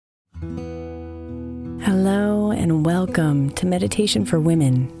Hello and welcome to Meditation for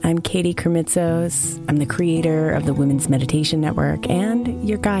Women. I'm Katie Kremitzos. I'm the creator of the Women's Meditation Network and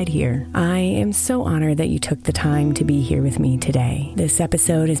your guide here. I am so honored that you took the time to be here with me today. This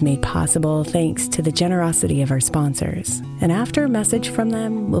episode is made possible thanks to the generosity of our sponsors. And after a message from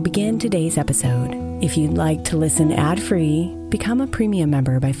them, we'll begin today's episode. If you'd like to listen ad-free, become a premium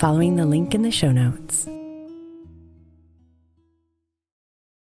member by following the link in the show notes.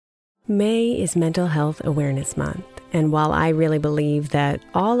 May is Mental Health Awareness Month, and while I really believe that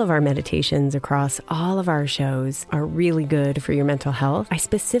all of our meditations across all of our shows are really good for your mental health, I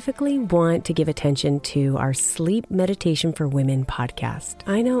specifically want to give attention to our Sleep Meditation for Women podcast.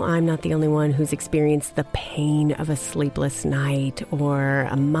 I know I'm not the only one who's experienced the pain of a sleepless night or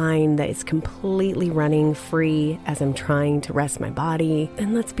a mind that is completely running free as I'm trying to rest my body.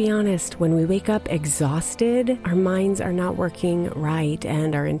 And let's be honest, when we wake up exhausted, our minds are not working right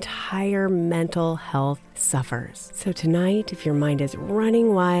and our entire mental health suffers. So tonight, if your mind is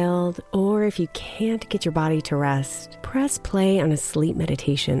running wild or if you can't get your body to rest, press play on a sleep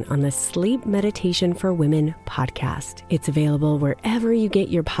meditation on the Sleep Meditation for Women podcast. It's available wherever you get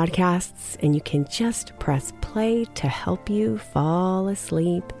your podcasts, and you can just press play to help you fall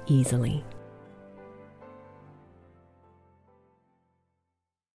asleep easily.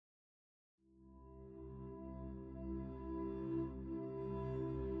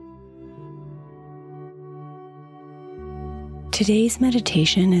 Today's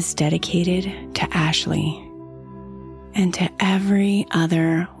meditation is dedicated to Ashley and to every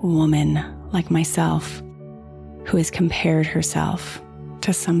other woman like myself who has compared herself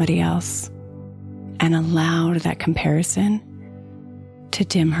to somebody else and allowed that comparison to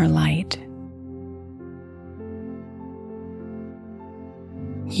dim her light.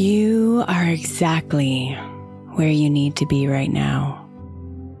 You are exactly where you need to be right now.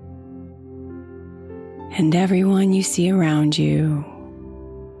 And everyone you see around you,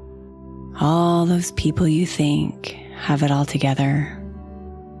 all those people you think have it all together,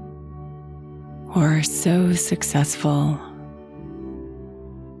 or are so successful,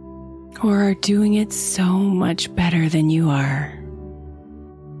 or are doing it so much better than you are.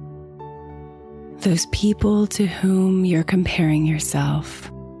 Those people to whom you're comparing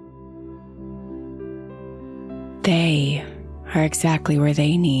yourself, they are exactly where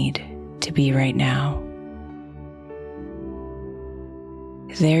they need to be right now.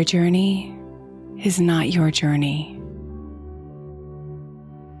 Their journey is not your journey.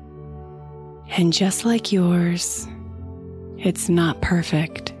 And just like yours, it's not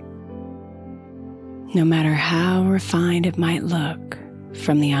perfect, no matter how refined it might look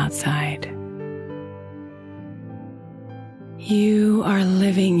from the outside. You are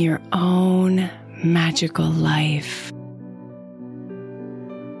living your own magical life,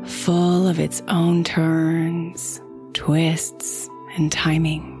 full of its own turns, twists, and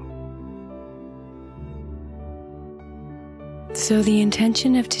timing. So the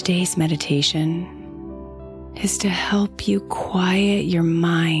intention of today's meditation is to help you quiet your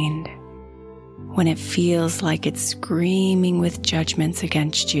mind when it feels like it's screaming with judgments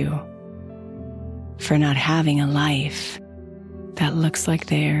against you for not having a life that looks like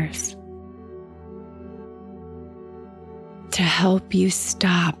theirs. To help you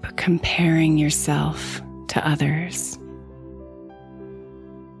stop comparing yourself to others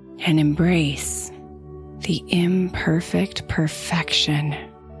and embrace the imperfect perfection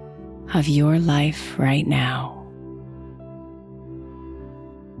of your life right now.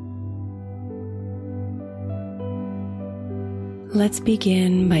 Let's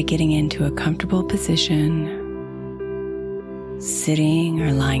begin by getting into a comfortable position, sitting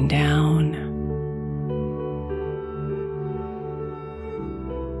or lying down.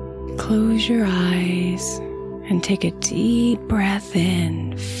 Close your eyes and take a deep breath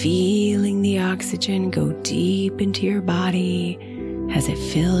in, feeling the oxygen go deep into your body as it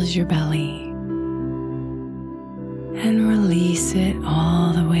fills your belly. And release it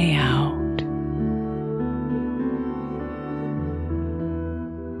all the way out.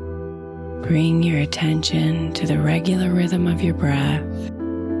 Bring your attention to the regular rhythm of your breath,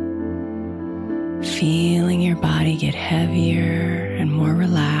 feeling your body get heavier and more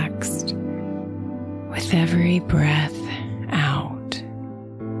relaxed with every breath out.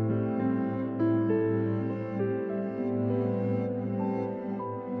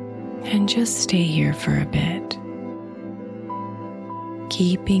 And just stay here for a bit,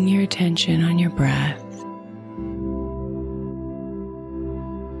 keeping your attention on your breath.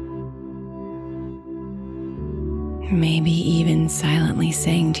 Maybe even silently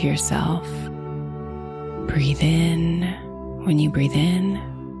saying to yourself, breathe in when you breathe in,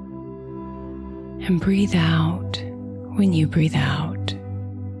 And breathe out when you breathe out.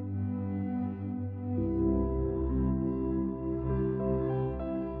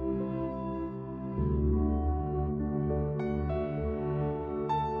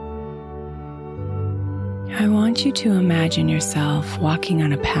 I want you to imagine yourself walking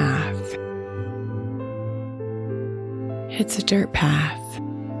on a path. It's a dirt path,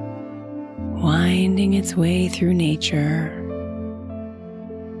 winding its way through nature,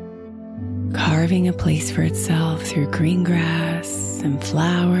 carving a place for itself through green grass and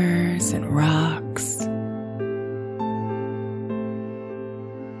flowers and rocks.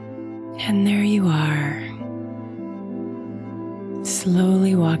 And there you are,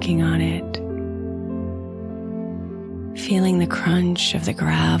 slowly walking on it, feeling the crunch of the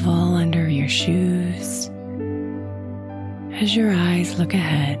gravel under your shoes as your eyes look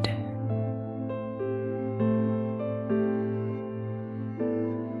ahead.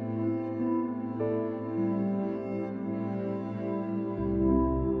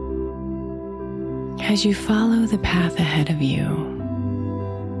 As you follow the path ahead of you,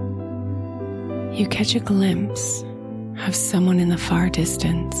 you catch a glimpse of someone in the far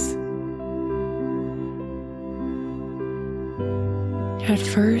distance. At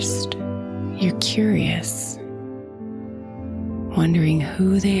first, you're curious, wondering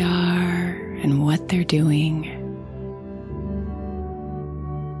who they are and what they're doing.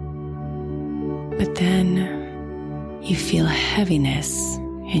 But then you feel a heaviness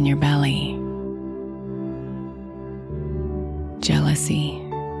in your belly. Jealousy,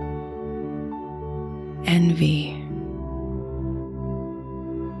 envy,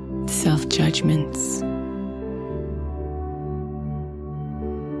 self-judgments.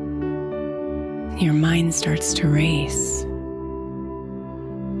 Your mind starts to race.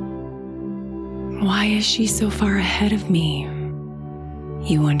 Why is she so far ahead of me?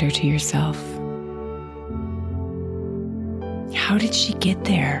 You wonder to yourself. How did she get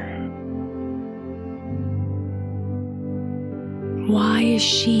there? Why is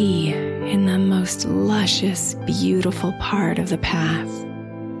she in the most luscious, beautiful part of the path,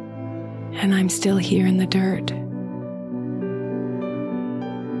 and I'm still here in the dirt?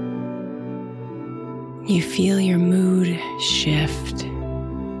 You feel your mood shift.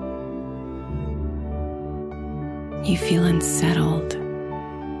 You feel unsettled,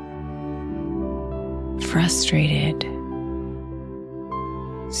 frustrated,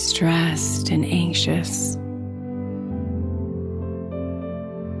 stressed, and anxious.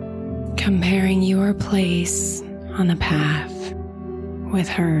 Comparing your place on the path with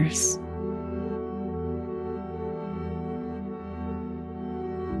hers.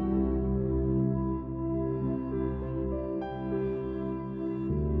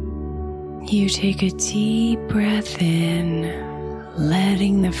 You take a deep breath in,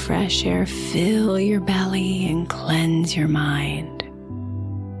 letting the fresh air fill your belly and cleanse your mind.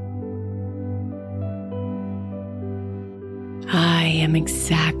 I am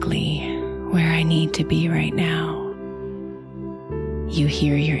exactly where I need to be right now, you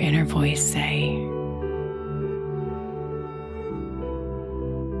hear your inner voice say.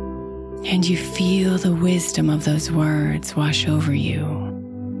 And you feel the wisdom of those words wash over you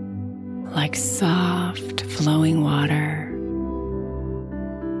like soft, flowing water,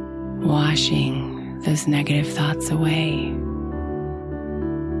 washing those negative thoughts away.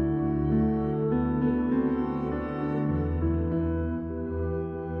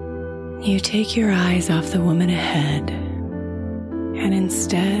 You take your eyes off the woman ahead and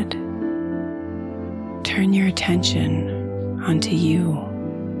instead turn your attention onto you.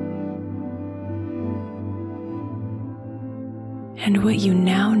 And what you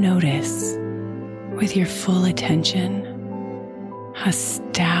now notice with your full attention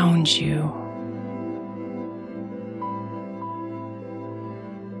astounds you.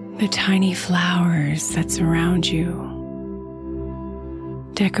 The tiny flowers that surround you,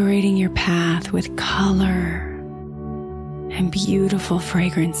 decorating your path with color and beautiful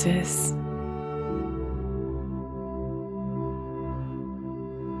fragrances.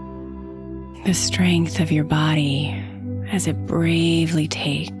 The strength of your body as it bravely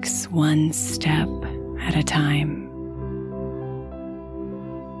takes one step at a time.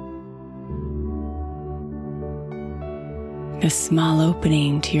 The small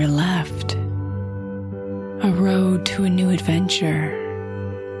opening to your left, a road to a new adventure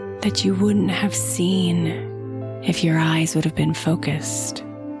that you wouldn't have seen if your eyes would have been focused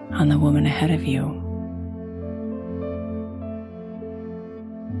on the woman ahead of you.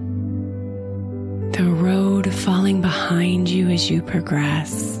 The road falling behind you as you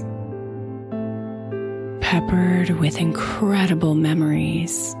progress, peppered with incredible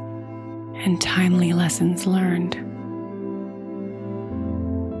memories and timely lessons learned.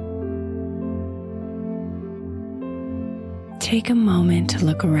 Take a moment to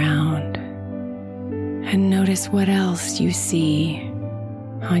look around and notice what else you see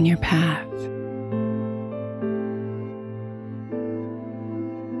on your path.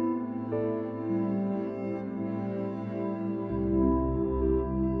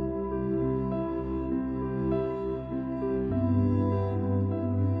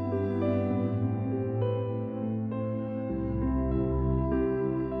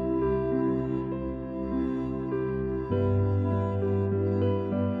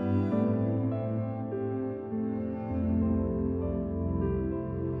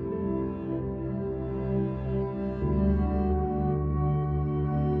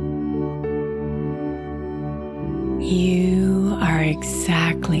 You are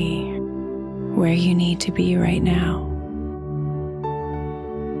exactly where you need to be right now.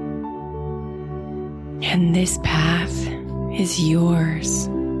 And this path is yours.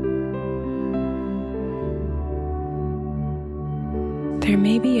 There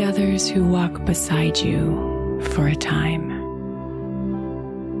may be others who walk beside you for a time,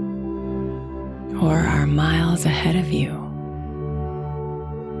 or are miles ahead of you.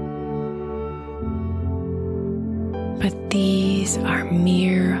 But these are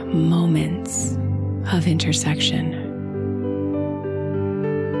mere moments of intersection.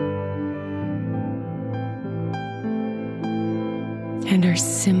 And are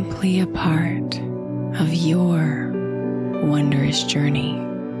simply a part of your wondrous journey.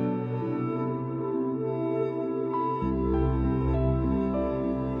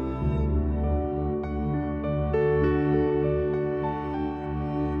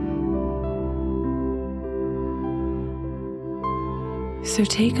 So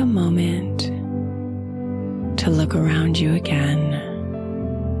take a moment to look around you again.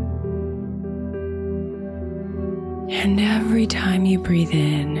 And every time you breathe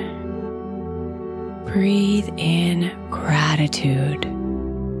in gratitude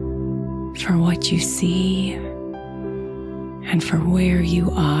for what you see and for where you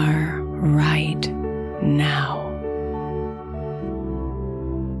are right now.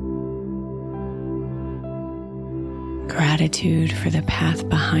 Gratitude for the path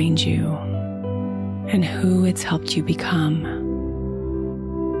behind you and who it's helped you become.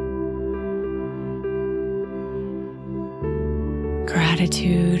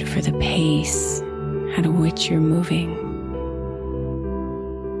 Gratitude for the pace at which you're moving.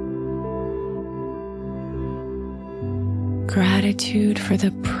 Gratitude for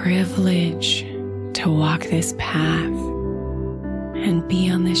the privilege to walk this path and be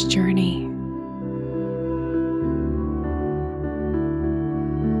on this journey.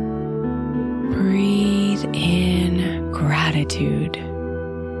 Breathe in gratitude.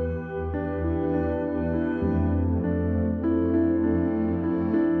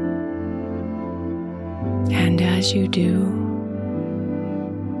 And as you do,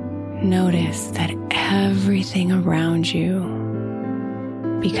 notice that everything around you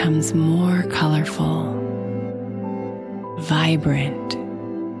becomes more colorful, vibrant,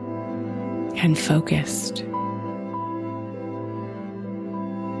 and focused.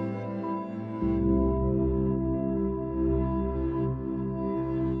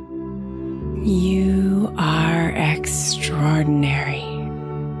 You are extraordinary.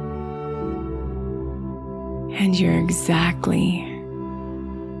 And you're exactly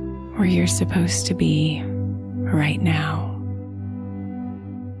where you're supposed to be right now.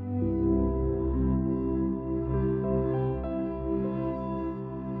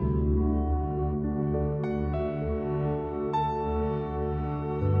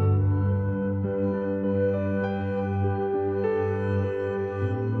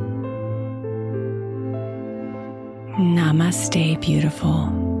 Namaste, beautiful.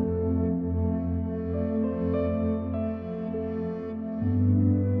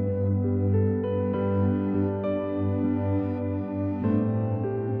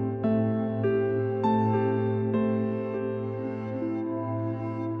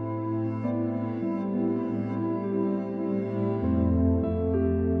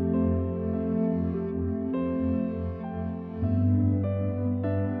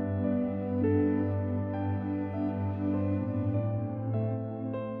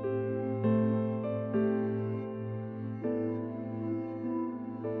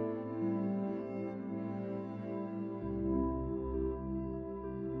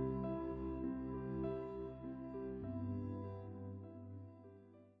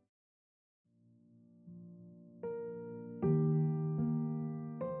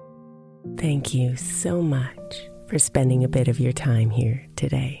 Thank you so much for spending a bit of your time here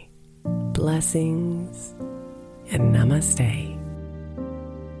today. blessings, and namaste.